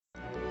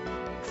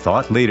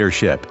thought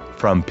leadership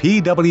from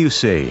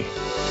PwC.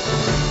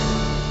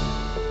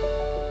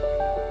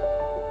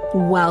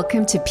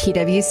 Welcome to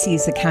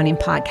PwC's Accounting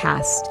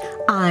Podcast.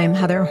 I'm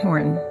Heather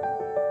Horn.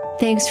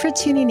 Thanks for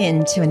tuning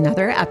in to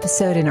another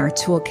episode in our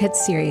Toolkit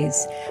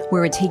series,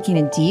 where we're taking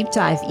a deep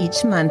dive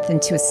each month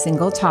into a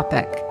single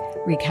topic,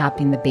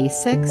 recapping the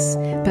basics,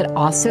 but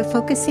also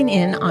focusing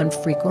in on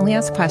frequently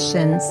asked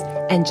questions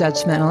and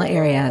judgmental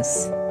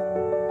areas.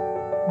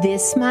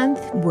 This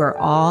month, we're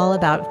all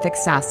about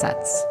fixed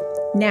assets.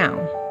 Now,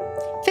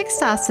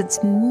 fixed assets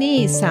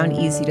may sound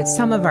easy to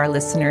some of our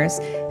listeners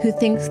who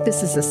think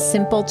this is a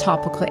simple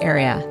topical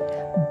area,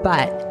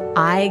 but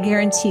I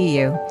guarantee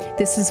you,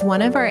 this is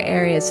one of our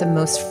areas of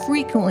most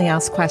frequently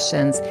asked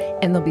questions,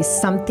 and there'll be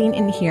something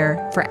in here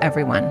for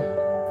everyone.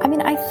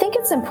 I think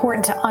it's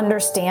important to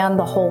understand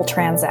the whole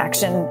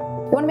transaction.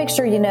 You want to make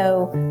sure you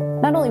know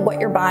not only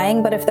what you're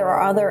buying, but if there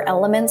are other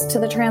elements to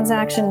the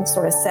transaction,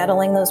 sort of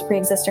settling those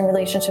pre-existing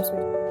relationships.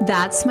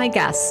 That's my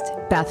guest,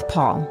 Beth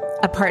Paul,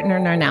 a partner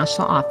in our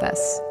national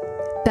office.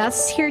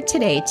 Beth's here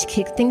today to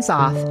kick things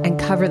off and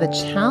cover the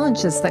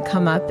challenges that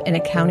come up in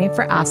accounting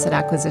for asset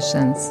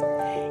acquisitions,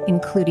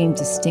 including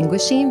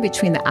distinguishing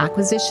between the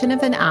acquisition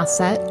of an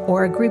asset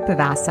or a group of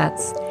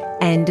assets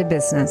and a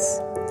business.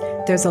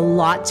 There's a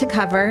lot to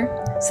cover,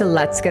 so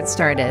let's get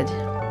started.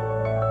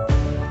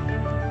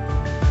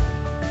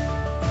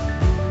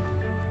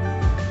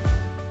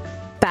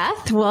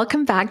 Beth,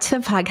 welcome back to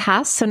the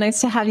podcast. So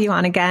nice to have you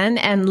on again,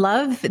 and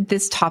love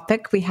this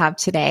topic we have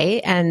today.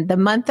 And the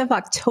month of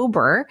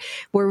October,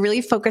 we're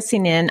really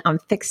focusing in on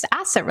fixed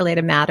asset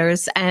related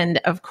matters. And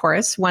of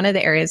course, one of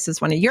the areas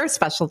is one of your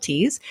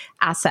specialties,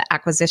 asset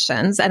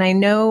acquisitions. And I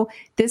know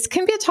this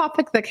can be a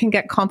topic that can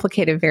get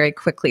complicated very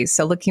quickly.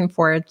 So looking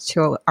forward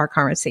to our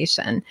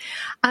conversation.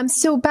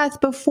 So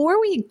Beth, before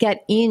we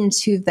get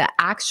into the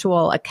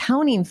actual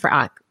accounting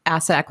for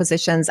asset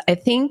acquisitions, I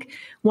think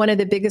one of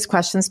the biggest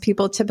questions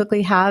people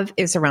typically have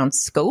is around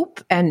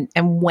scope and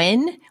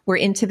when we're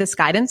into this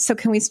guidance. So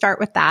can we start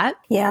with that?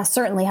 Yeah,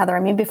 certainly, Heather.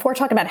 Before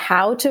talking about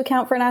how to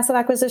account for an asset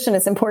acquisition,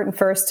 it's important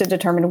first to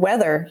determine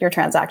whether your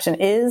transaction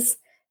is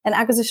an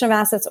acquisition of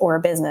assets or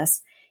a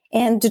business.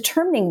 And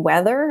determining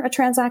whether a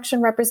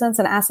transaction represents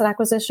an asset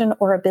acquisition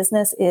or a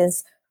business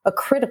is a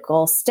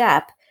critical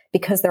step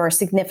because there are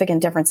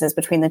significant differences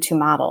between the two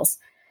models,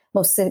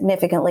 most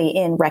significantly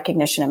in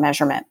recognition and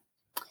measurement.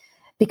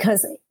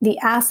 Because the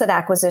asset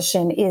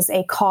acquisition is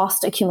a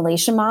cost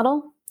accumulation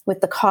model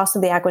with the cost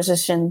of the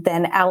acquisition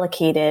then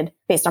allocated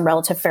based on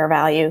relative fair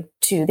value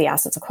to the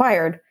assets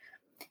acquired.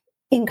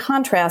 In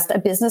contrast, a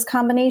business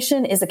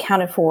combination is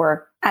accounted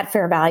for at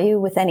fair value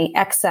with any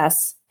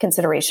excess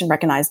consideration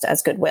recognized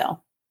as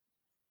goodwill.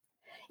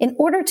 In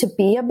order to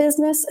be a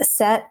business, a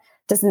set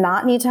does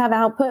not need to have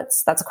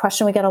outputs. That's a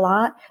question we get a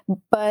lot,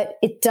 but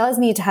it does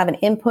need to have an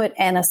input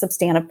and a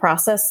substantive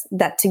process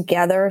that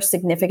together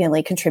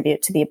significantly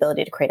contribute to the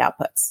ability to create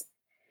outputs.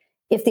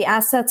 If the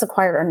assets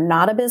acquired are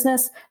not a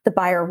business, the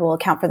buyer will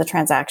account for the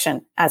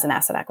transaction as an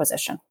asset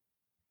acquisition.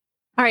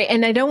 All right.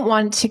 And I don't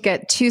want to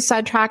get too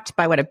sidetracked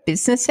by what a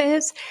business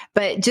is,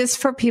 but just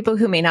for people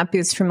who may not be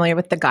as familiar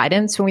with the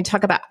guidance, when we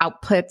talk about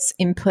outputs,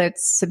 inputs,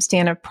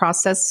 substantive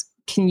process,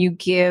 can you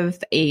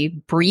give a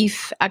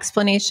brief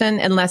explanation?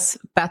 Unless,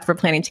 Beth, we're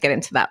planning to get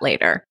into that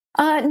later.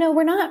 No,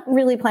 we're not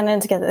really planning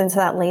to get into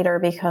that later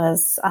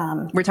because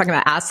we're talking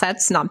about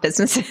assets, not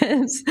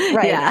businesses.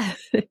 Right. Yeah.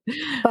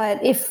 But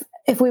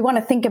if we want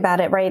to think about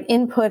it, right,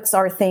 inputs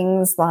are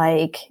things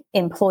like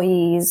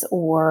employees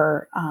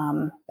or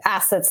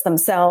assets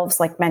themselves,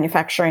 like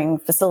manufacturing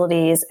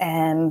facilities,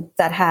 and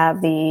that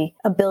have the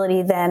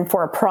ability then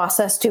for a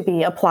process to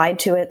be applied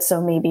to it.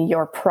 So maybe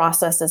your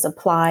process is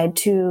applied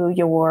to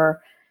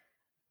your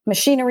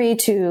machinery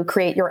to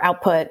create your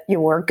output,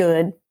 your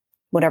good,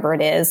 whatever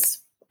it is.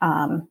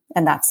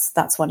 And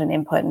that's what an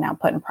input and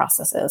output and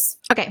process is.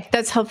 Okay,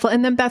 that's helpful.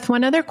 And then Beth,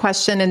 one other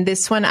question, and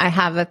this one I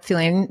have a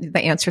feeling the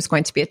answer is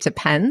going to be it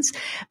depends.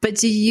 But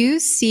do you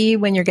see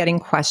when you're getting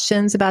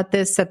questions about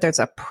this that there's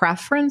a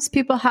preference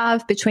people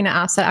have between an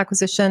asset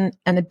acquisition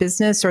and a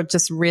business, or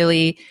just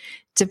really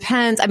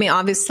depends?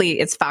 Obviously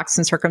it's facts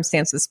and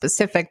circumstances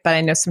specific, but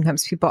I know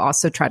sometimes people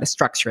also try to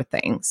structure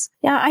things.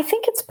 Yeah, I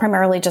think it's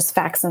primarily just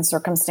facts and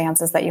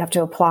circumstances that you have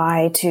to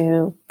apply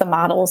to the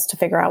models to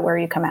figure out where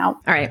you come out.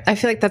 All right. I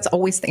feel like that's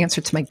always the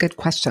answer to my good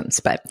questions,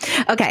 but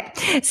okay.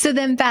 So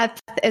then Beth,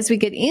 as we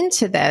get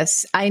into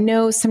this, I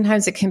know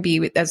sometimes it can be,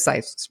 we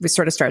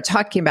sort of started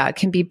talking about, it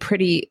can be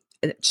pretty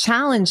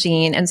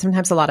challenging and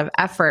sometimes a lot of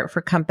effort for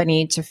a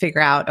company to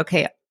figure out,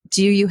 okay,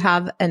 do you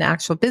have an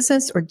actual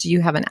business or do you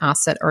have an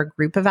asset or a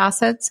group of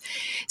assets?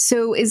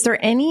 So is there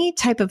any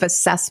type of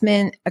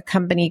assessment a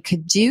company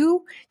could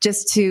do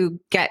just to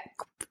get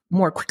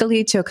more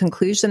quickly to a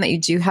conclusion that you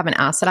do have an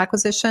asset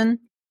acquisition?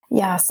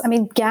 Yes.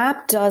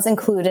 GAAP does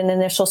include an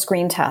initial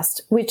screen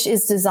test, which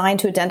is designed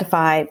to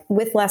identify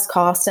with less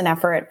cost and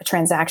effort a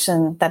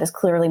transaction that is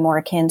clearly more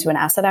akin to an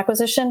asset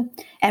acquisition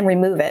and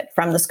remove it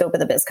from the scope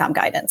of the BizCom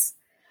guidance.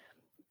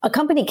 A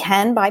company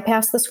can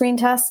bypass the screen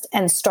test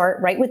and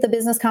start right with the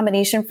business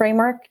combination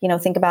framework.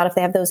 Think about if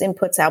they have those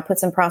inputs,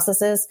 outputs, and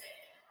processes,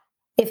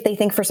 if they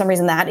think for some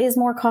reason that is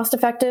more cost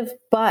effective.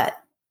 But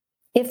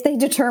if they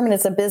determine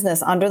it's a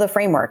business under the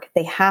framework,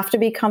 they have to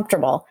be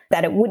comfortable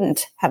that it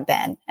wouldn't have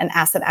been an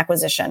asset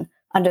acquisition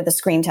under the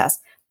screen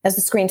test, as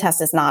the screen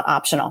test is not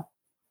optional.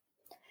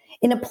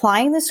 In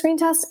applying the screen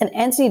test, an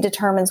entity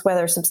determines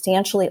whether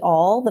substantially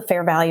all the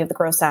fair value of the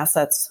gross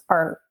assets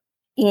are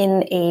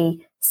in a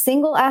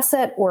single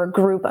asset or a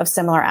group of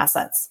similar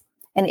assets.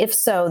 And if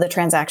so, the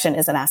transaction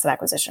is an asset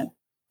acquisition.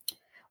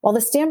 While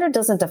the standard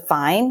doesn't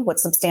define what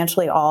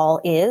substantially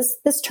all is,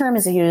 this term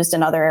is used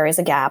in other areas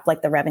of GAAP,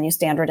 like the revenue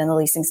standard and the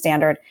leasing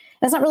standard.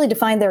 And it's not really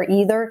defined there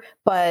either,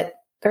 but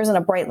there isn't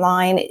a bright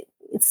line.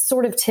 It's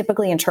sort of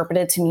typically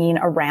interpreted to mean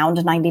around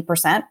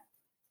 90%.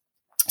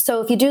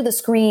 So if you do the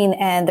screen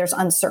and there's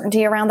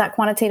uncertainty around that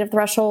quantitative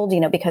threshold,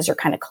 because you're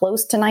kind of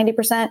close to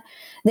 90%,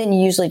 then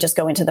you usually just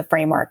go into the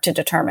framework to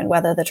determine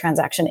whether the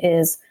transaction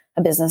is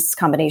a business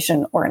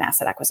combination or an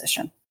asset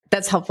acquisition.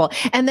 That's helpful.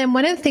 And then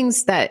one of the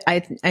things that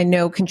I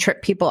know can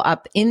trip people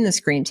up in the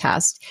screen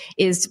test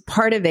is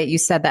part of it, you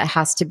said that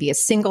has to be a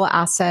single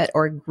asset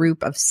or a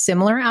group of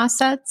similar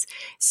assets.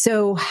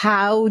 So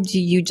how do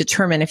you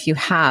determine if you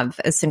have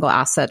a single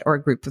asset or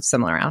a group of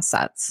similar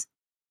assets?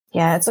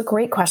 Yeah, it's a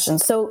great question.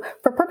 So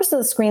for purpose of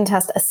the screen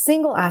test, a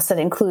single asset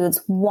includes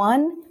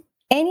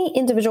any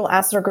individual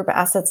asset or group of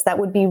assets that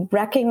would be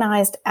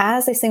recognized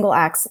as a single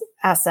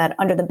asset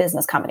under the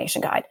business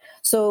combination guide.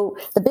 So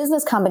the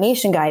business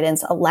combination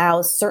guidance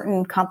allows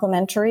certain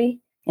complementary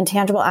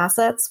intangible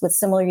assets with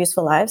similar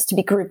useful lives to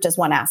be grouped as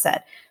one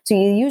asset. So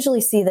you usually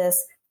see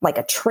this like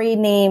a trade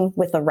name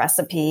with a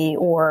recipe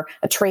or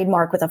a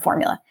trademark with a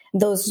formula.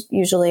 Those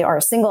usually are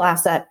a single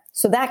asset.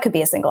 So that could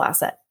be a single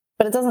asset,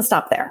 but it doesn't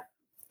stop there.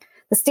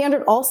 The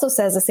standard also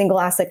says a single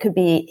asset could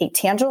be a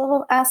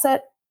tangible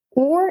asset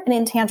or an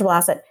intangible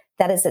asset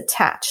that is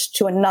attached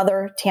to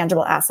another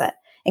tangible asset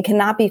and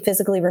cannot be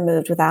physically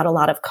removed without a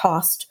lot of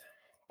cost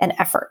and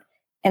effort.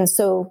 And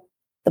so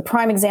the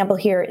prime example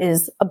here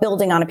is a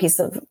building on a piece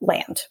of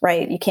land,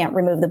 right? You can't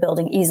remove the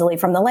building easily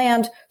from the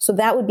land. So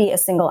that would be a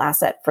single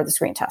asset for the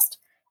screen test.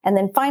 And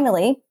then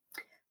finally,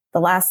 the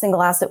last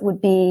single asset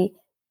would be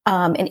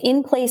an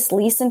in-place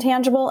lease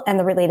intangible and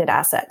the related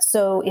asset.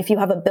 So if you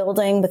have a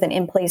building with an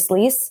in-place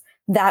lease,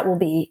 that will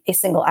be a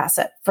single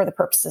asset for the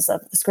purposes of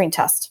the screen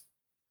test.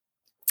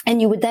 And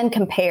you would then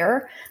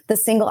compare the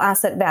single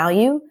asset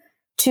value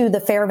to the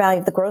fair value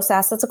of the gross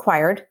assets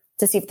acquired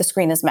to see if the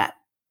screen is met.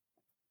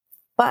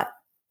 But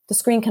the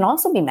screen can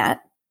also be met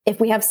if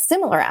we have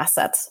similar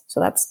assets. So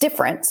that's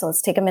different. So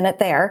let's take a minute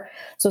there.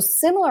 So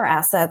similar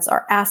assets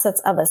are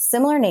assets of a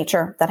similar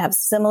nature that have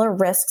similar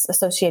risks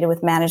associated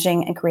with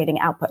managing and creating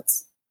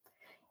outputs.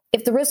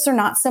 If the risks are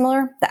not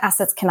similar, the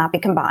assets cannot be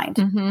combined.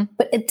 Mm-hmm.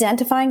 But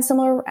identifying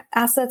similar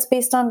assets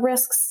based on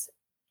risks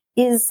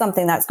is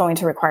something that's going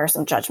to require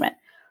some judgment.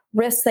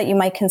 Risks that you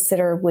might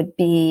consider would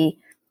be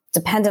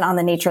dependent on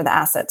the nature of the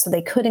asset. So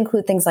they could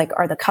include things like,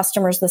 are the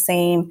customers the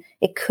same?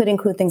 It could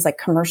include things like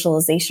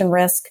commercialization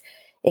risk.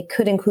 It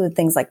could include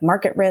things like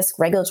market risk,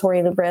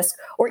 regulatory risk,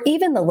 or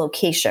even the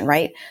location,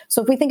 right?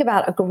 So if we think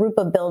about a group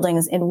of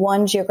buildings in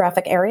one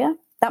geographic area,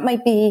 that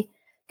might be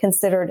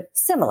considered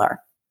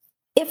similar.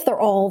 If they're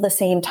all the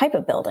same type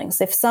of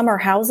buildings, if some are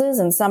houses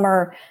and some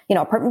are,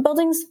 apartment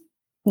buildings,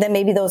 then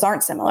maybe those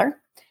aren't similar.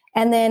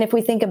 And then if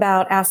we think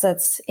about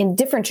assets in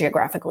different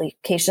geographic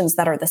locations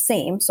that are the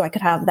same, so I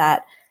could have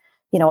that,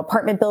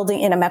 apartment building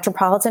in a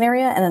metropolitan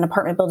area and an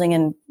apartment building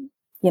in,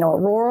 a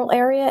rural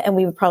area, and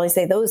we would probably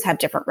say those have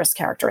different risk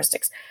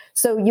characteristics.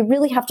 So you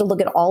really have to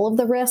look at all of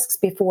the risks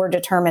before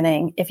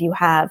determining if you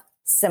have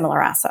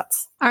similar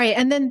assets. All right.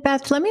 And then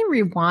Beth, let me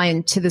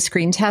rewind to the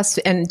screen test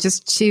and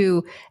just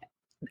to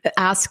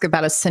ask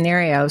about a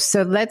scenario.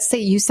 So let's say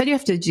you said you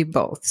have to do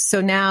both. So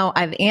now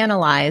I've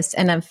analyzed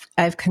and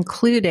I've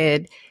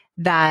concluded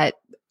that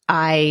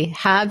I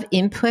have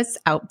inputs,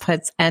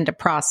 outputs, and a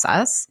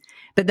process.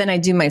 But then I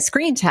do my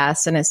screen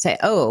test and I say,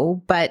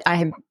 oh, but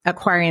I'm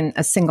acquiring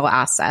a single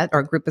asset or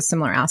a group of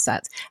similar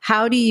assets.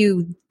 How do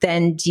you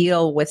then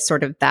deal with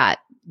sort of that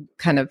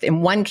kind of,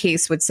 in one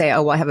case would say,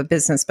 oh, well, I have a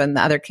business, but in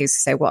the other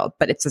case say, well,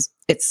 but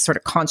it's sort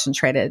of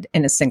concentrated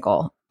in a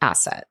single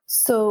asset.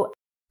 So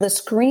the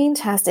screen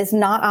test is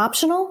not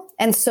optional.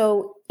 And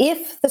so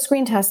if the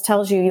screen test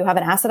tells you have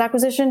an asset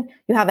acquisition,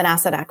 you have an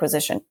asset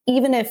acquisition,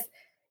 even if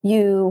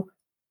you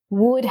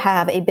would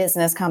have a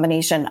business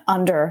combination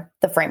under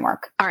the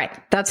framework. All right.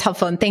 That's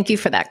helpful. And thank you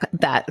for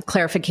that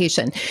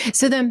clarification.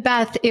 So then,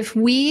 Beth, if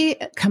we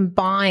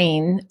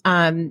combine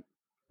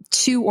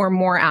two or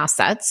more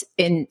assets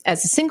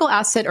as a single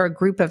asset or a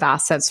group of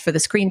assets for the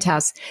screen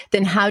test,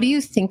 then how do you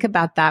think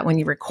about that when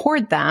you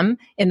record them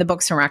in the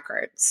books and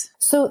records?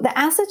 So the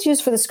assets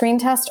used for the screen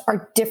test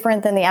are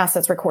different than the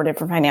assets recorded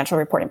for financial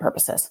reporting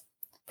purposes.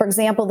 For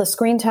example, the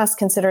screen test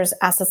considers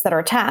assets that are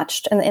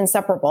attached and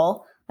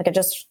inseparable, like I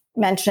just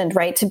mentioned,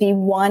 right, to be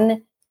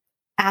one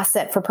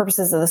asset for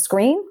purposes of the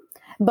screen.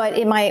 But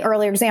in my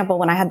earlier example,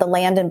 when I had the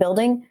land and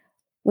building,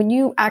 when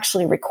you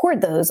actually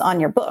record those on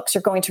your books,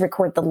 you're going to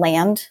record the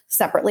land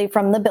separately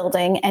from the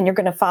building, and you're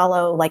going to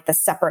follow like the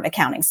separate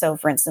accounting. So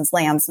for instance,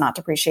 land's not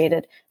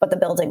depreciated, but the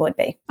building would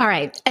be. All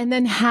right. And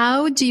then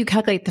how do you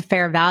calculate the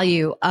fair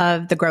value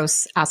of the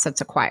gross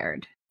assets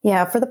acquired?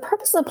 Yeah, for the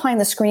purpose of applying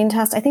the screen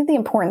test, I think the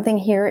important thing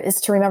here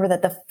is to remember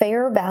that the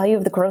fair value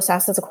of the gross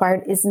assets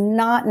acquired is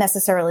not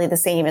necessarily the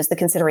same as the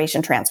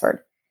consideration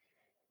transferred.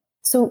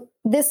 So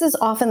this is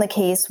often the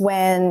case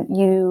when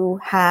you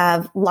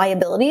have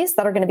liabilities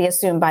that are going to be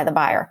assumed by the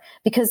buyer,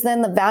 because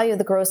then the value of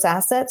the gross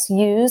assets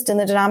used in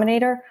the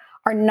denominator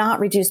are not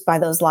reduced by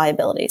those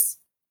liabilities.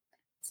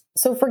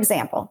 So for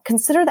example,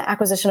 consider the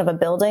acquisition of a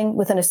building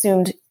with an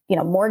assumed,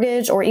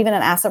 mortgage or even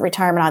an asset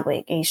retirement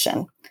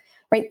obligation,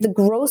 right? The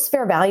gross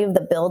fair value of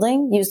the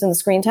building used in the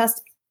screen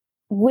test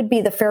would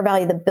be the fair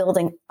value of the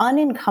building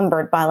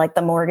unencumbered by like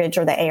the mortgage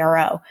or the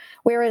ARO,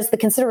 whereas the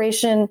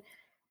consideration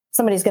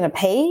somebody's going to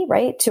pay,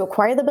 right, to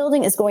acquire the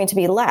building is going to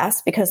be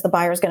less because the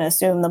buyer is going to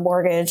assume the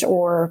mortgage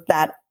or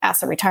that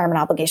asset retirement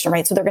obligation,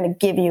 right? So they're going to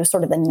give you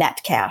sort of the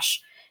net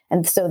cash.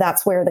 And so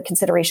that's where the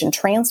consideration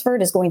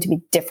transferred is going to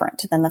be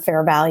different than the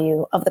fair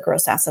value of the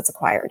gross assets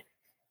acquired.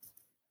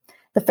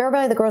 The fair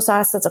value of the gross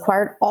assets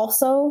acquired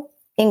also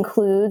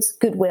includes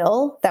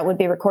goodwill that would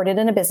be recorded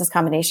in a business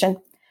combination.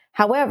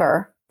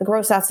 However, the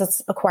gross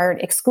assets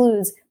acquired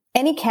excludes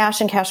any cash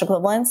and cash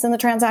equivalents in the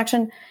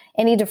transaction,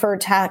 any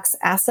deferred tax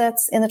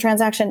assets in the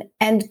transaction,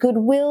 and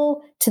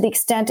goodwill to the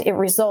extent it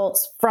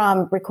results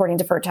from recording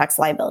deferred tax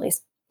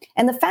liabilities.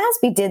 And the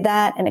FASB did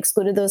that and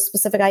excluded those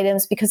specific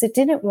items because it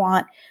didn't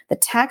want the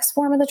tax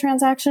form of the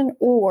transaction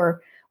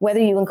or whether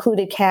you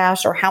included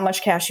cash or how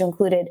much cash you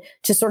included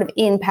to sort of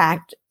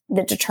impact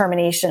the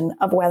determination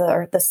of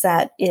whether the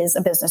set is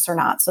a business or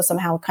not. So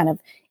somehow kind of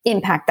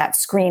impact that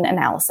screen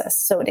analysis.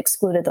 So it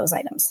excluded those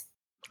items.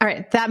 All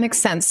right, that makes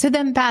sense. So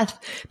then, Beth,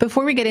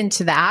 before we get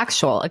into the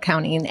actual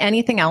accounting,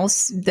 anything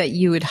else that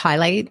you would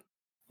highlight?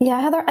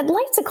 Yeah, Heather, I'd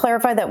like to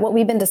clarify that what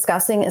we've been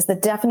discussing is the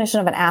definition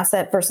of an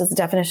asset versus the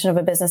definition of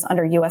a business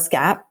under US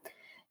GAAP,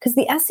 because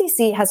the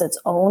SEC has its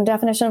own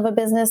definition of a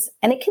business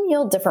and it can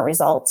yield different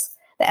results.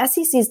 The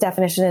SEC's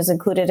definition is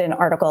included in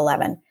Article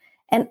 11.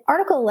 And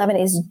Article 11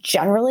 is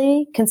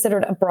generally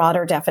considered a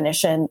broader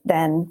definition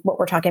than what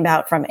we're talking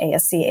about from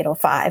ASC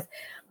 805.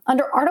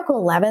 Under Article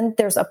 11,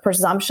 there's a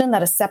presumption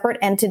that a separate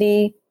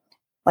entity,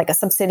 like a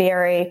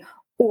subsidiary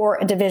or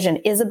a division,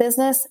 is a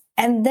business,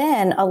 and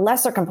then a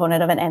lesser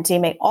component of an entity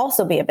may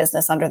also be a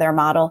business under their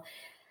model.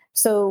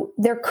 So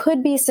there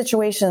could be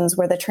situations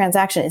where the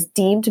transaction is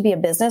deemed to be a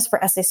business for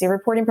SEC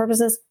reporting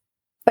purposes,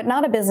 but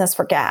not a business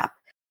for GAAP.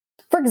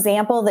 For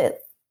example,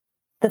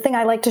 the thing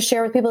I like to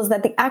share with people is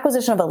that the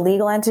acquisition of a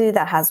legal entity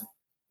that has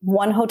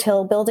one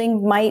hotel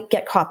building might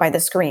get caught by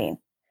the screen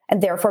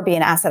and therefore be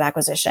an asset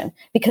acquisition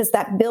because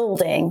that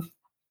building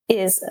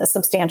is a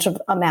substantial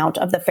amount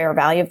of the fair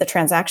value of the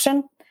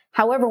transaction.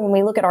 However, when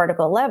we look at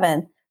Article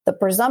 11, the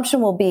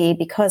presumption will be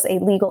because a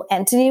legal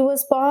entity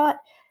was bought,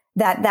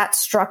 that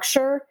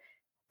structure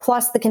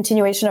plus the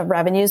continuation of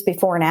revenues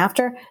before and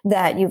after,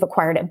 that you've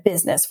acquired a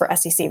business for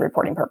SEC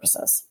reporting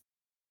purposes.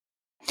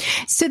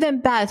 So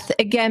then, Beth,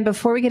 again,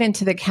 before we get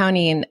into the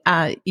accounting,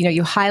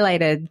 you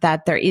highlighted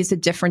that there is a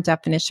different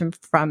definition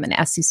from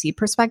an SEC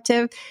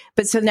perspective.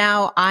 But so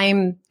now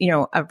I'm,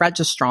 a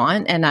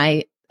registrant and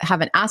I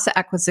have an asset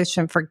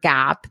acquisition for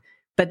GAAP,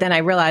 but then I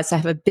realize I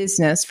have a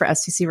business for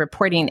SEC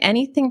reporting.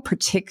 Anything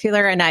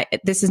particular, and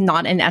this is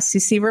not an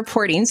SEC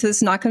reporting, so this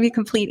is not going to be a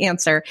complete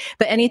answer,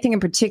 but anything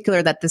in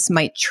particular that this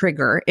might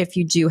trigger if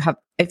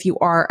you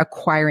are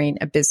acquiring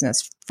a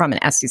business from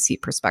an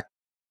SEC perspective?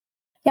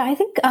 Yeah, I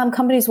think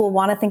companies will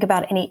want to think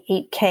about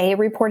any 8K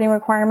reporting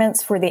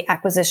requirements for the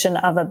acquisition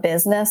of a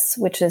business,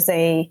 which is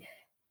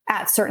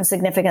at certain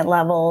significant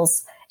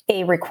levels,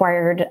 a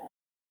required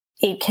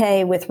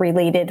 8K with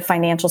related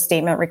financial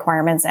statement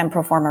requirements and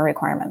pro forma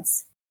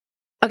requirements.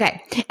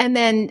 Okay. And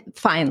then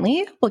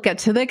finally, we'll get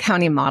to the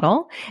accounting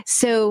model.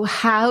 So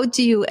how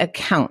do you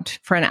account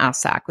for an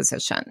asset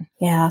acquisition?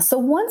 Yeah. So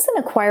once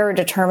an acquirer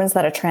determines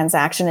that a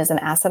transaction is an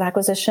asset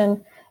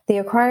acquisition, the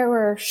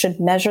acquirer should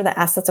measure the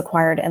assets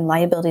acquired and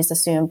liabilities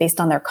assumed based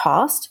on their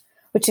cost,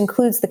 which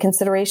includes the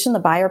consideration the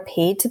buyer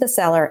paid to the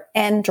seller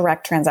and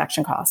direct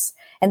transaction costs.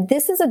 And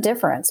this is a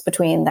difference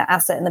between the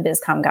asset and the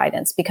BizCom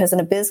guidance, because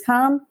in a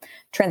BizCom,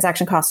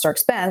 transaction costs are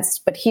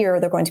expensed, but here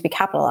they're going to be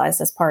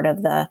capitalized as part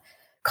of the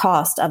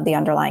cost of the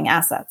underlying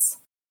assets.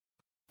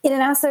 In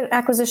an asset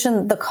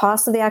acquisition, the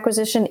cost of the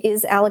acquisition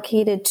is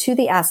allocated to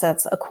the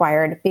assets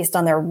acquired based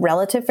on their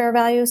relative fair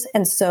values.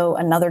 And so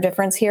another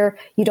difference here,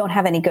 you don't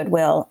have any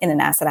goodwill in an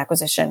asset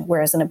acquisition,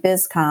 whereas in a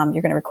BizCom,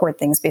 you're going to record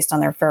things based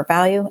on their fair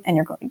value, and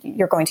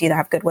you're going to either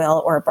have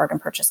goodwill or a bargain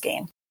purchase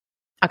gain.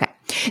 Okay.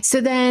 So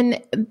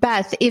then,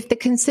 Beth, if the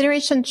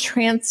consideration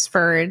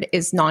transferred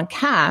is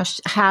non-cash,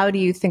 how do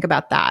you think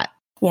about that?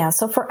 Yeah,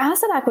 so for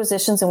asset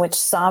acquisitions in which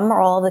some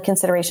or all of the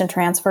consideration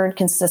transferred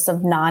consists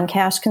of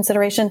non-cash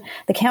consideration,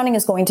 the counting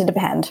is going to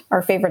depend,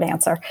 our favorite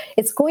answer.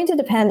 It's going to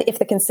depend if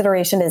the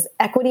consideration is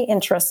equity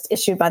interest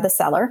issued by the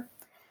seller,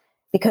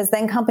 because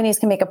then companies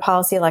can make a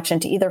policy election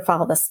to either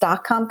follow the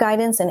stock comp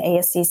guidance in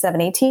ASC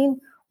 718,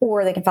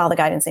 or they can follow the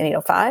guidance in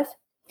 805.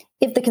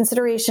 If the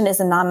consideration is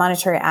a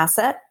non-monetary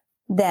asset,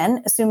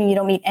 then assuming you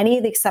don't meet any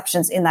of the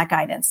exceptions in that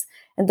guidance,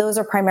 and those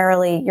are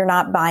primarily you're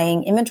not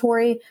buying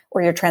inventory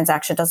or your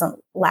transaction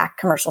doesn't lack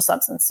commercial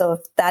substance. So if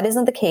that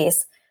isn't the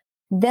case,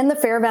 then the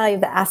fair value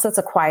of the assets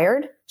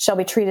acquired shall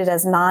be treated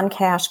as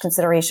non-cash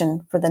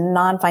consideration for the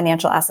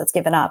non-financial assets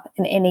given up,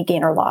 and any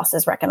gain or loss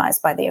is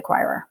recognized by the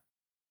acquirer.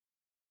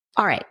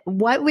 All right.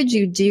 What would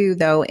you do,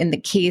 though, in the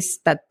case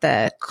that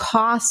the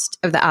cost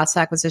of the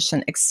asset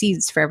acquisition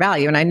exceeds fair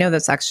value? And I know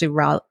that's actually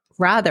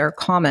rather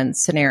common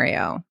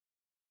scenario.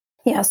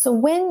 Yeah. So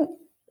when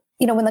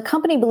the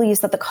company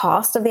believes that the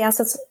cost of the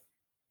assets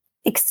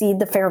exceed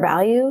the fair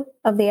value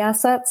of the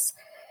assets,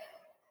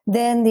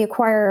 then the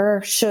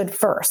acquirer should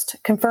first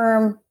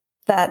confirm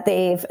that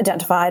they've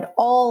identified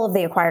all of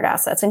the acquired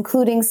assets,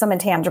 including some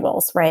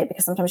intangibles, right?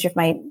 Because sometimes you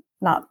might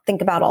not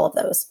think about all of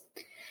those.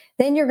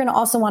 Then you're going to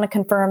also want to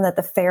confirm that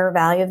the fair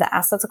value of the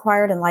assets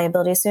acquired and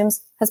liability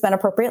assumes has been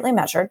appropriately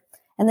measured.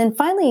 And then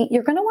finally,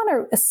 you're going to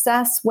want to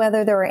assess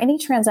whether there are any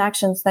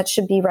transactions that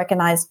should be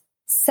recognized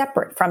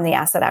separate from the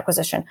asset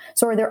acquisition.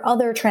 So are there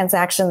other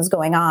transactions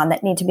going on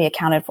that need to be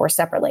accounted for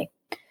separately?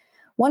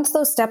 Once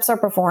those steps are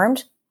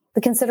performed,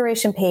 the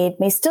consideration paid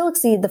may still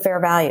exceed the fair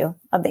value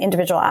of the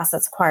individual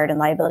assets acquired and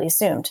liability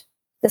assumed.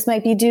 This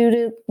might be due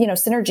to,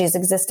 synergies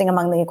existing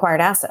among the acquired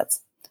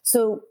assets.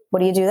 So what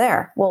do you do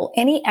there? Well,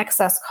 any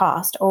excess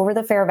cost over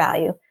the fair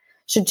value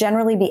should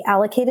generally be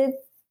allocated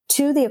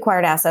to the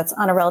acquired assets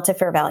on a relative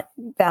fair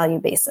value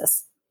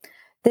basis.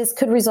 This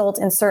could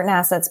result in certain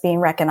assets being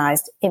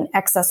recognized in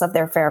excess of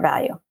their fair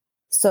value.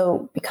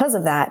 So because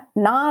of that,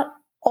 not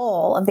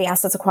all of the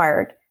assets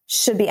acquired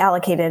should be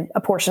allocated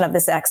a portion of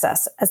this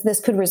excess, as this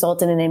could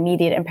result in an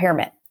immediate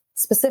impairment.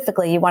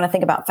 Specifically, you want to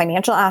think about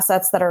financial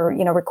assets that are,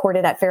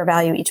 recorded at fair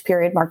value each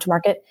period, mark to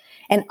market,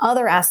 and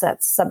other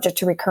assets subject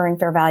to recurring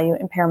fair value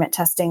impairment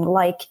testing,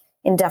 like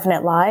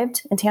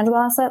indefinite-lived intangible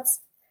assets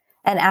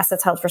and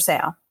assets held for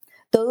sale.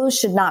 Those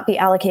should not be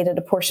allocated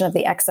a portion of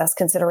the excess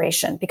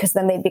consideration, because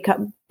then they'd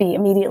be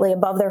immediately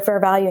above their fair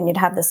value and you'd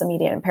have this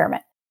immediate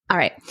impairment. All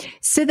right.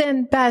 So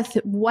then, Beth,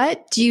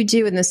 what do you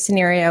do in this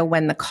scenario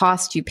when the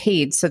cost you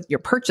paid, so your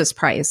purchase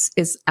price,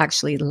 is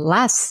actually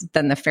less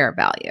than the fair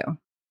value?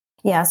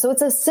 Yeah, so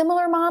it's a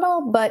similar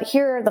model, but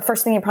here the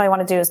first thing you probably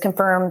want to do is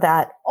confirm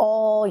that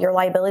all your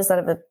liabilities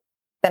that have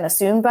been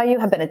assumed by you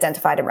have been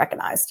identified and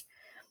recognized.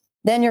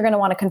 Then you're going to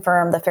want to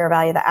confirm the fair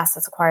value of the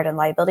assets acquired and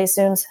liability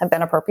assumed have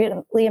been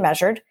appropriately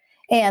measured.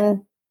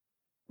 And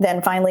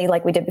then finally,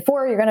 like we did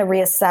before, you're going to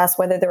reassess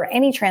whether there are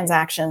any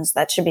transactions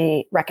that should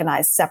be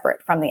recognized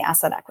separate from the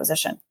asset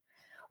acquisition.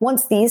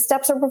 Once these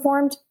steps are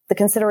performed, the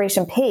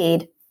consideration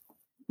paid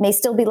may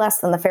still be less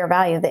than the fair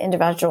value of the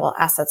individual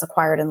assets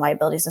acquired and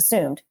liabilities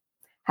assumed.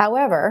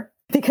 However,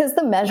 because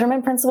the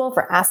measurement principle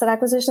for asset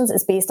acquisitions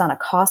is based on a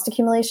cost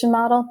accumulation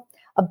model,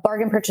 a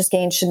bargain purchase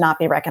gain should not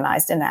be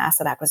recognized in an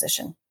asset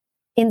acquisition.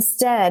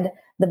 Instead,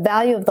 the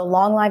value of the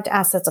long-lived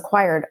assets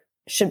acquired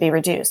should be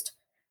reduced.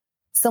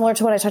 Similar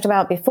to what I talked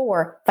about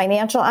before,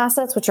 financial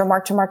assets, which are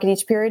marked to market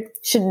each period,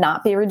 should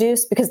not be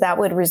reduced, because that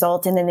would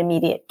result in an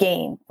immediate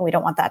gain. And we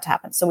don't want that to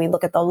happen. So we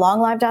look at the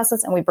long-lived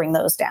assets and we bring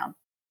those down.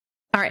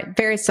 All right.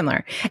 Very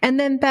similar. And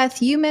then,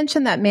 Beth, you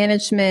mentioned that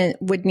management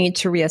would need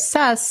to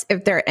reassess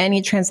if there are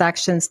any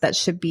transactions that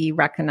should be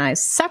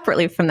recognized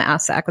separately from the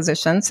asset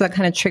acquisition. So that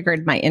kind of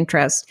triggered my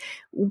interest.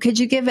 Could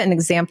you give an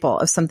example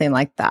of something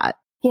like that?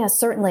 Yeah,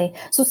 certainly.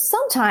 So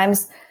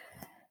sometimes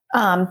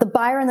the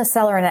buyer and the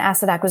seller in an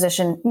asset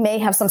acquisition may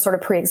have some sort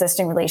of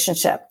pre-existing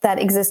relationship that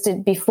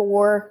existed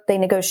before they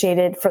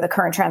negotiated for the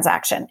current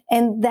transaction.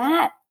 And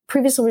that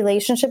previous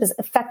relationship is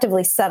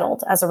effectively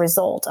settled as a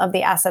result of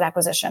the asset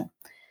acquisition.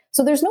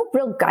 So there's no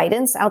real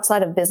guidance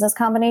outside of business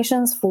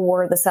combinations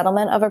for the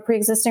settlement of a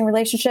pre-existing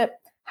relationship.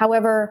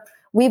 However,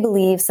 we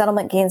believe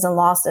settlement gains and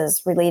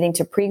losses relating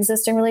to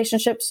pre-existing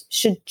relationships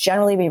should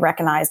generally be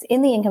recognized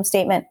in the income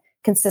statement,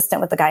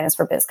 consistent with the guidance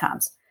for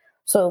BizComs.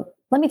 So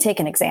let me take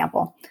an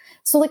example.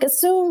 So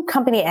assume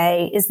Company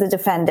A is the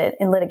defendant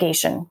in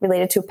litigation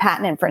related to a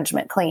patent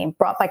infringement claim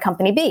brought by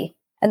Company B.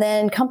 And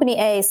then Company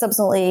A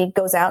subsequently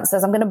goes out and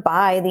says, I'm going to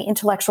buy the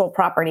intellectual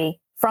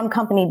property from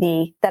Company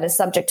B that is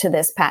subject to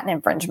this patent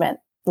infringement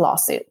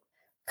lawsuit.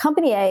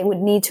 Company A would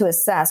need to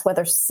assess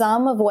whether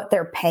some of what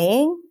they're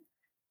paying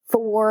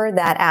for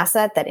that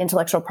asset, that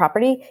intellectual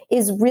property,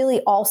 is really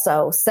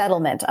also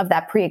settlement of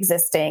that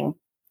pre-existing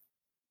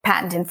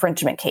patent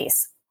infringement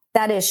case.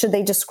 That is, should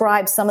they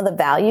describe some of the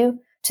value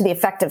to the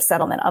effective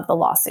settlement of the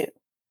lawsuit?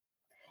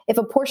 If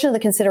a portion of the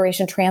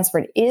consideration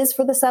transferred is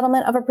for the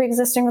settlement of a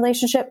pre-existing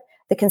relationship,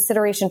 the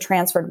consideration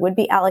transferred would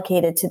be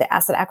allocated to the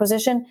asset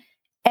acquisition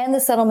and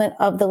the settlement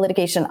of the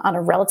litigation on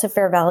a relative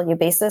fair value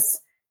basis.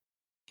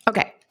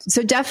 Okay.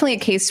 So definitely a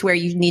case where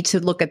you need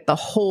to look at the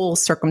whole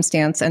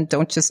circumstance and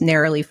don't just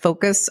narrowly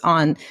focus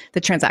on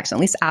the transaction.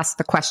 At least ask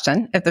the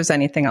question if there's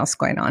anything else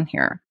going on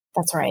here.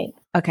 That's right.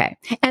 Okay.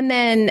 And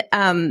then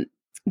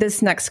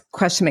This next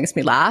question makes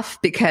me laugh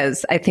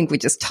because I think we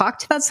just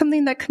talked about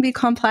something that can be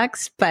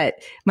complex.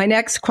 But my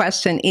next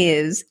question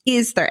is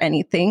there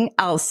anything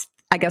else,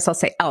 I guess I'll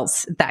say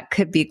else, that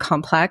could be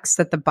complex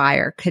that the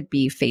buyer could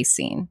be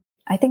facing?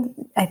 I think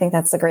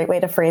that's a great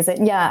way to phrase it.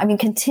 Yeah. I mean,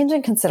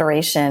 contingent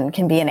consideration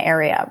can be an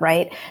area,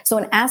 right? So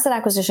an asset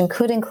acquisition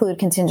could include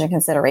contingent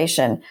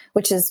consideration,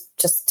 which is,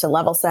 just to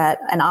level set,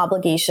 an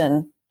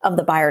obligation of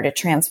the buyer to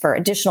transfer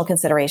additional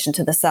consideration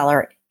to the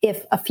seller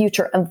if a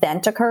future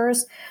event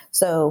occurs.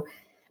 So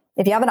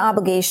if you have an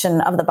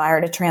obligation of the buyer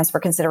to transfer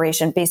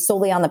consideration based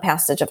solely on the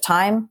passage of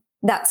time,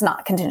 that's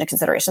not contingent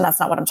consideration. That's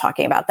not what I'm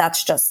talking about.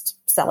 That's just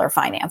seller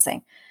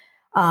financing.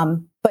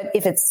 But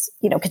if it's,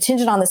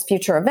 contingent on this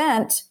future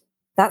event,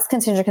 that's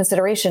contingent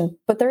consideration,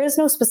 but there is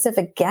no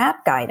specific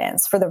GAAP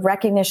guidance for the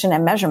recognition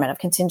and measurement of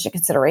contingent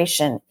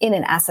consideration in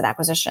an asset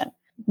acquisition.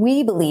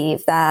 We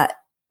believe that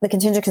the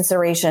contingent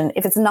consideration,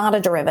 if it's not a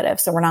derivative,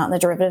 so we're not in the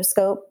derivative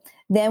scope,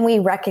 then we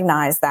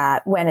recognize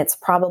that when it's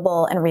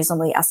probable and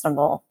reasonably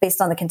estimable based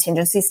on the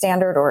contingency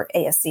standard, or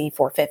ASC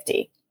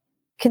 450.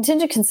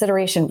 Contingent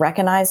consideration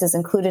recognized is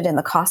included in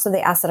the cost of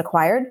the asset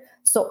acquired.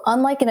 So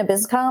unlike in a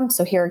BizCom,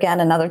 so here again,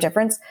 another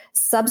difference,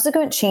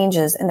 subsequent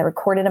changes in the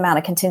recorded amount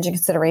of contingent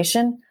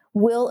consideration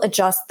will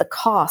adjust the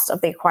cost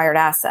of the acquired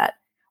asset.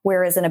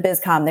 Whereas in a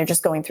BizCom, they're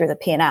just going through the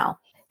P&L.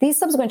 These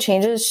subsequent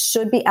changes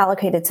should be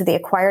allocated to the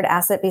acquired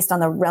asset based on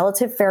the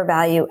relative fair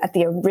value at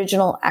the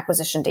original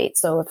acquisition date.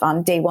 So if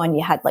on day one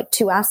you had like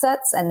 2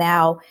 assets and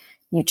now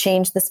you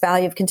change this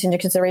value of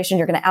contingent consideration,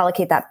 you're going to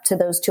allocate that to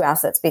those 2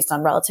 assets based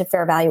on relative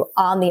fair value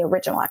on the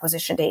original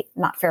acquisition date,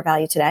 not fair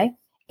value today.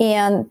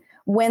 And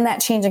when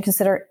that change in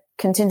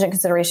contingent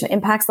consideration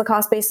impacts the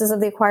cost basis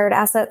of the acquired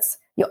assets,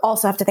 you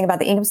also have to think about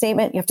the income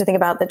statement. You have to think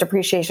about the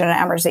depreciation and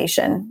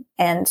amortization.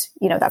 And,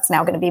 that's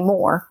now going to be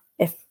more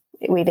if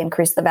we've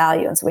increased the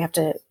value. And so we have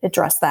to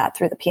address that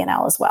through the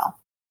P&L as well.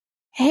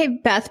 Hey,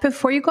 Beth,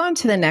 before you go on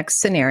to the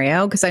next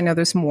scenario, because I know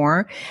there's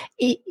more,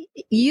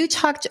 you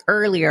talked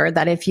earlier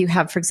that if you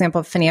have, for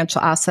example, financial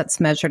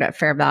assets measured at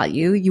fair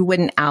value, you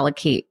wouldn't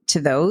allocate to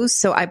those.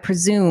 So I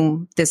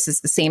presume this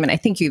is the same. And I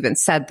think you even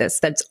said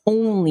this, that's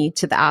only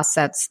to the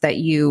assets that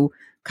you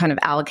kind of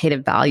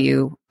allocated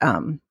value,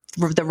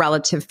 the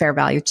relative fair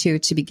value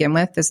to begin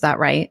with. Is that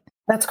right?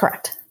 That's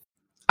correct.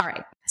 All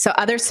right. So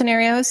other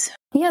scenarios?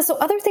 Yeah. So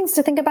other things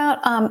to think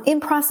about,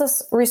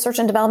 in-process research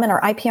and development,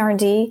 or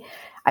IPR&D.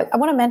 I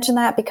want to mention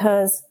that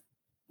because,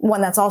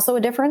 one, that's also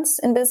a difference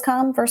in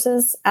BizCom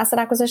versus asset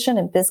acquisition.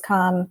 In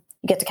BizCom,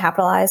 you get to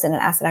capitalize, and in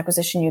asset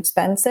acquisition, you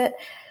expense it.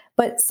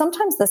 But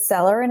sometimes the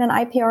seller in an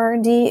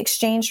IPR&D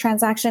exchange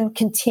transaction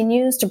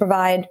continues to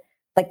provide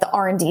like the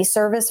R&D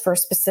service for a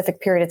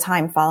specific period of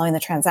time following the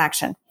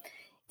transaction.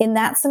 In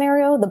that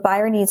scenario, the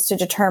buyer needs to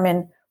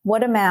determine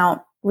what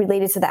amount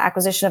related to the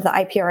acquisition of the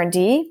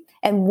IPR&D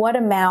and what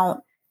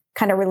amount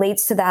kind of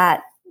relates to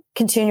that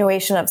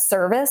continuation of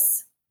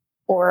service,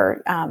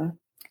 or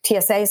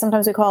TSA,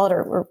 sometimes we call it,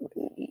 or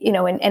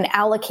and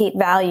allocate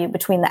value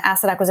between the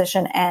asset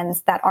acquisition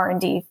and that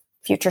R&D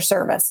future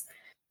service.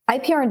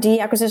 IPR&D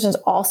acquisitions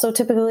also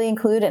typically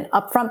include an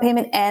upfront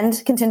payment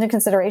and contingent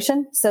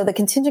consideration. So the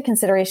contingent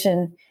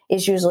consideration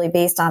is usually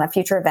based on a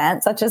future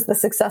event, such as the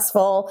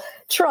successful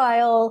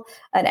trial,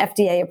 an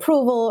FDA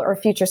approval, or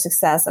future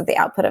success of the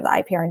output of the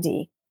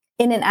IPR&D.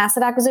 In an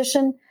asset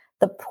acquisition,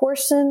 the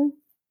portion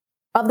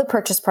of the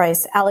purchase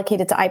price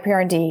allocated to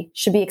IPR&D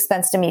should be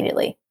expensed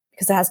immediately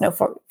because it has no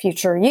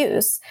future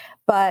use.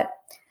 But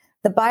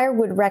the buyer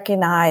would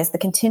recognize the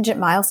contingent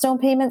milestone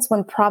payments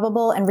when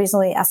probable and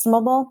reasonably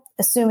estimable,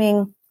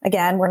 assuming,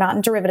 again, we're not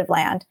in derivative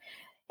land.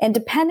 And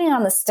depending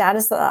on the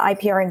status of the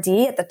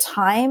IPR&D at the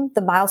time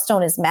the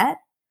milestone is met,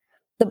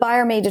 the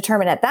buyer may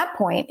determine at that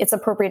point it's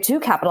appropriate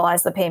to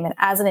capitalize the payment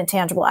as an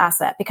intangible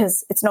asset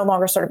because it's no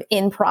longer sort of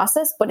in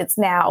process, but it's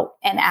now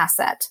an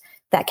asset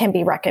that can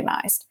be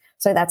recognized.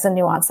 So that's a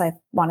nuance I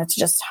wanted to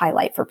just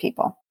highlight for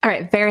people. All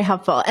right. Very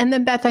helpful. And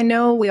then Beth, I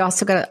know we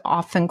also get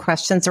often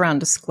questions around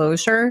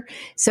disclosure.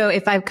 So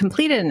if I've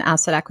completed an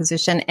asset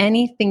acquisition,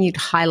 anything you'd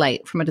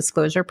highlight from a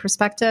disclosure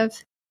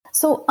perspective?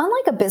 So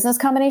unlike a business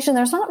combination,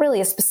 there's not really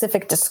a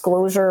specific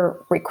disclosure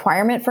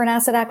requirement for an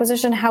asset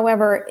acquisition.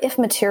 However, if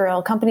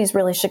material, companies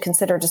really should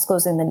consider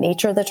disclosing the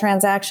nature of the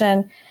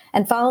transaction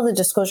and follow the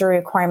disclosure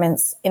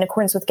requirements in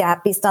accordance with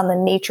GAAP based on the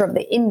nature of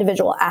the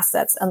individual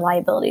assets and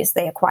liabilities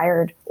they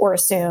acquired or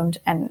assumed,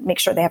 and make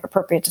sure they have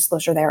appropriate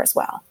disclosure there as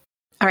well.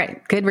 All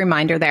right. Good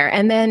reminder there.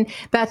 And then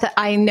Beth,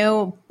 I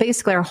know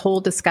basically our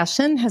whole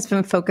discussion has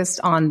been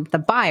focused on the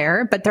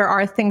buyer, but there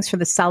are things for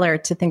the seller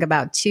to think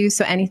about too.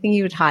 So anything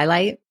you would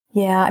highlight?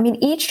 Yeah, I mean,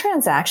 each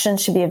transaction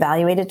should be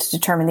evaluated to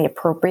determine the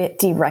appropriate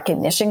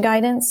derecognition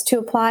guidance to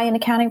apply in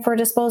accounting for a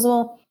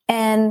disposal.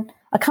 And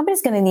a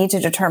company's going to need to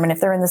determine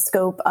if they're in the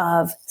scope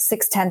of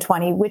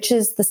 61020, which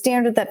is the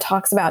standard that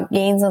talks about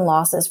gains and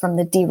losses from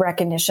the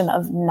derecognition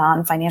of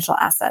non-financial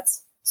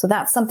assets. So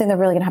that's something they're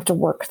really going to have to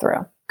work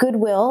through.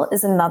 Goodwill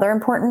is another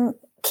important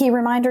key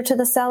reminder to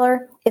the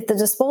seller. If the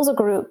disposal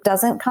group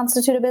doesn't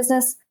constitute a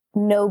business,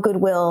 no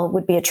goodwill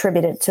would be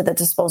attributed to the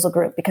disposal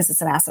group because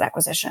it's an asset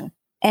acquisition.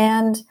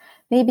 And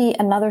Maybe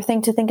another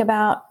thing to think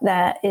about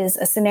that is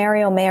a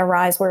scenario may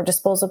arise where a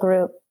disposal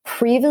group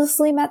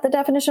previously met the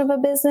definition of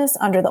a business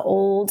under the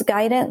old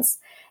guidance,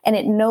 and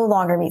it no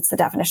longer meets the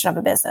definition of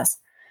a business.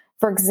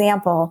 For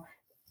example,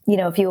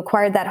 if you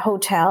acquired that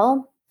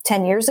hotel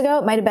 10 years ago,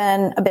 it might have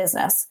been a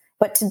business.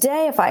 But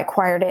today, if I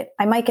acquired it,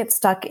 I might get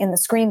stuck in the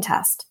screen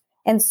test.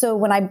 And so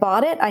when I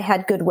bought it, I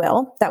had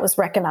goodwill that was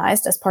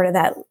recognized as part of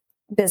that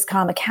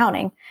BizCom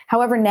accounting.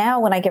 However, now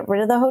when I get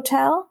rid of the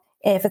hotel,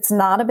 if it's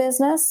not a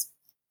business,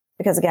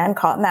 because again,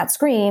 caught in that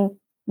screen,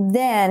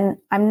 then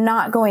I'm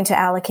not going to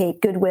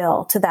allocate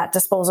goodwill to that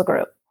disposal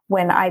group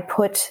when I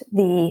put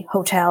the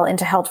hotel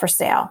into held for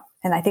sale.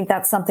 And I think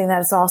that's something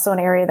that is also an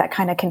area that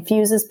kind of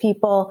confuses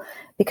people,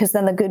 because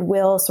then the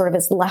goodwill sort of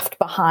is left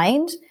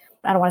behind.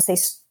 I don't want to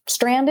say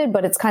stranded,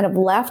 but it's kind of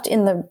left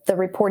in the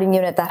reporting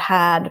unit that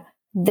had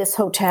this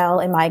hotel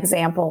in my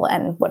example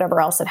and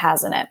whatever else it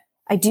has in it.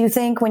 I do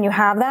think when you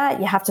have that,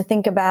 you have to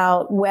think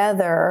about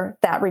whether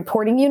that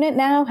reporting unit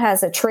now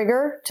has a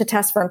trigger to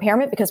test for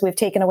impairment, because we've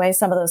taken away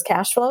some of those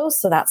cash flows.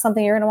 So that's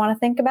something you're going to want to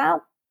think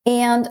about.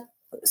 And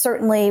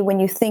certainly when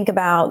you think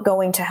about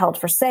going to held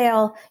for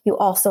sale, you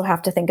also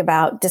have to think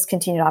about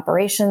discontinued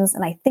operations.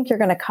 And I think you're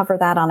going to cover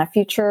that on a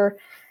future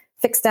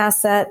fixed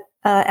asset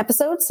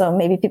episode. So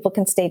maybe people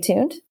can stay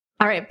tuned.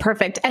 All right,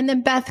 perfect. And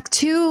then Beth,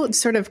 two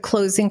sort of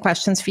closing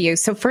questions for you.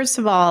 So first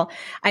of all,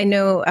 I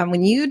know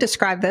when you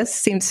describe this,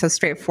 seems so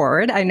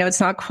straightforward. I know it's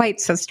not quite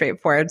so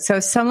straightforward. So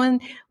if someone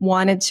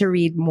wanted to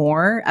read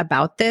more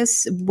about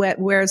this,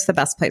 where's the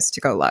best place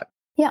to go look?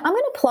 Yeah, I'm going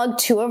to plug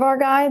two of our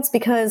guides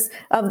because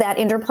of that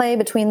interplay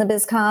between the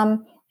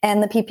BizCom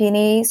and the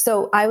PP&E.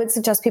 So I would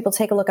suggest people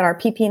take a look at our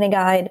PP&E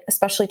guide,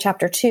 especially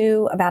chapter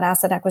 2 about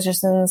asset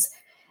acquisitions,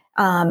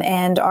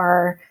 and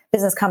our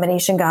business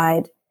combination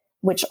guide,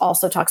 which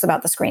also talks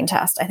about the screen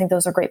test. I think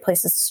those are great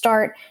places to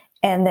start.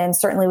 And then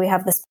certainly we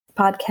have this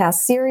podcast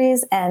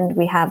series, and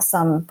we have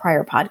some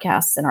prior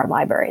podcasts in our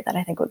library that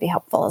I think would be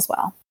helpful as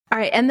well. All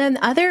right. And then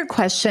other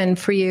question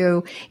for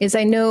you is,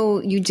 I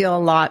know you deal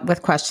a lot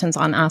with questions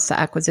on asset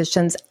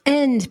acquisitions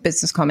and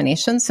business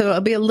combinations, so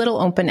it'll be a little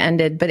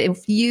open-ended. But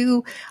if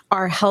you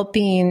are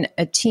helping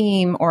a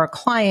team or a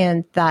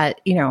client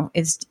that,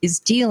 is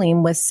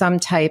dealing with some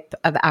type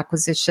of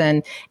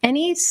acquisition,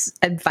 any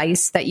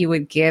advice that you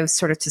would give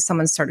sort of to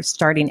someone sort of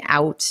starting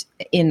out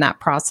in that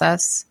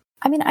process?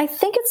 I mean, I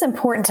think it's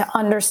important to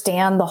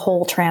understand the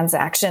whole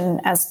transaction,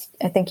 as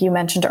I think you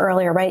mentioned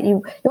earlier, right?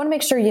 You want to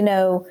make sure you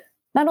know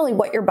not only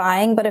what you're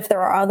buying, but if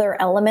there are other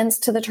elements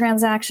to the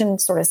transaction,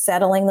 sort of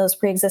settling those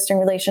pre-existing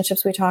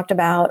relationships we talked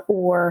about,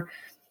 or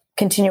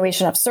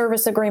continuation of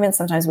service agreements.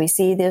 Sometimes we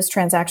see those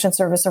transaction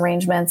service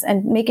arrangements,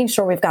 and making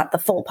sure we've got the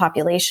full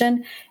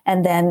population.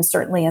 And then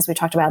certainly, as we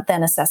talked about,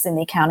 then assessing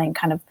the accounting,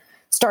 kind of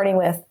starting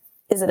with,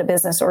 is it a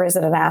business or is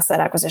it an asset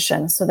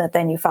acquisition? So that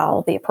then you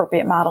follow the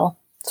appropriate model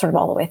sort of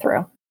all the way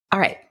through. All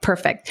right,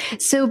 perfect.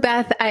 So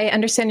Beth, I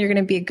understand you're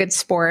going to be a good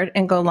sport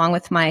and go along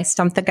with my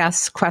Stump the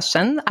Guest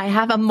question. I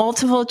have a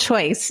multiple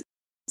choice.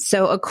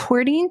 So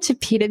according to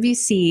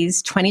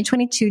PwC's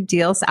 2022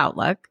 Deals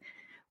Outlook,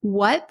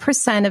 what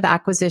 % of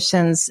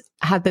acquisitions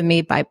have been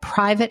made by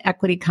private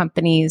equity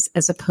companies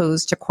as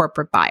opposed to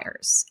corporate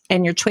buyers?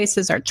 And your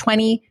choices are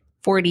 20,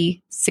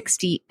 40,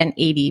 60, and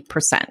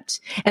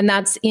 80%. And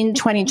that's in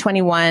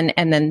 2021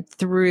 and then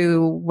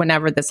through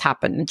whenever this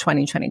happened in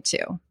 2022.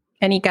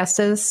 Any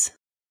guesses?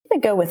 I'm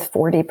going to go with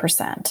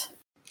 40%.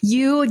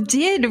 You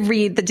did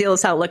read the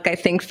Deals Outlook, I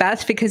think,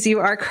 Beth, because you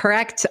are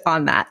correct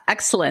on that.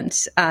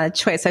 Excellent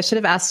choice. I should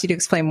have asked you to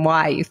explain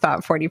why you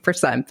thought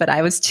 40%, but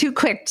I was too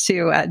quick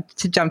to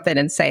jump in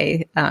and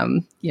say,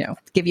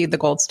 give you the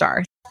gold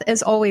star.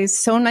 As always,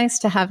 so nice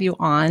to have you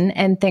on,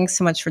 and thanks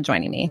so much for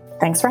joining me.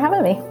 Thanks for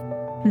having me.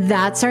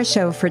 That's our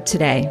show for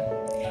today.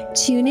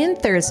 Tune in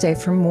Thursday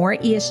for more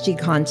ESG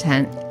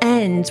content,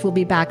 and we'll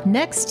be back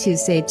next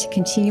Tuesday to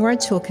continue our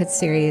Toolkit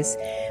series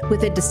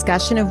with a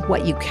discussion of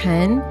what you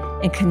can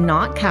and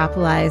cannot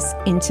capitalize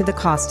into the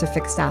cost of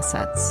fixed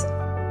assets.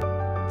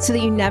 So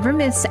that you never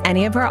miss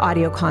any of our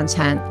audio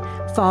content,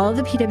 follow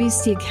the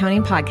PwC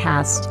Accounting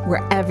Podcast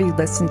wherever you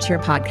listen to your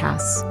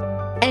podcasts.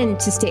 And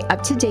to stay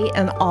up to date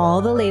on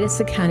all the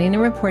latest accounting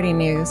and reporting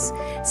news,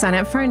 sign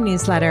up for our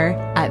newsletter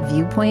at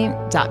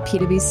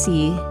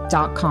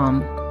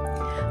viewpoint.pwc.com.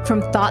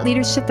 From Thought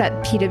Leadership at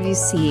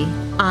PwC,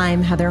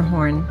 I'm Heather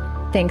Horn.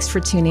 Thanks for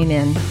tuning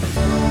in.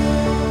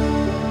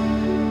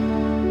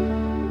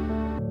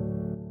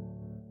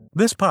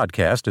 This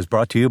podcast is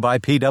brought to you by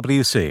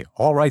PwC,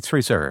 all rights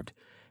reserved.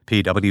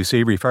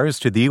 PwC refers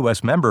to the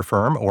U.S. member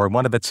firm or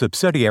one of its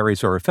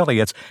subsidiaries or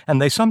affiliates, and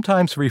they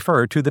sometimes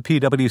refer to the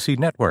PwC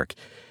network.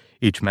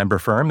 Each member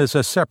firm is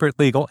a separate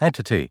legal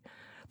entity.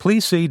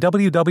 Please see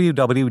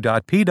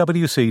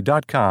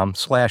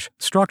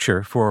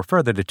www.pwc.com/structure for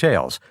further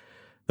details.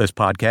 This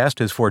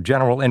podcast is for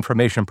general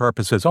information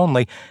purposes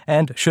only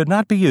and should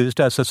not be used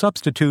as a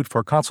substitute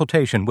for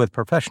consultation with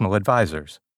professional advisors.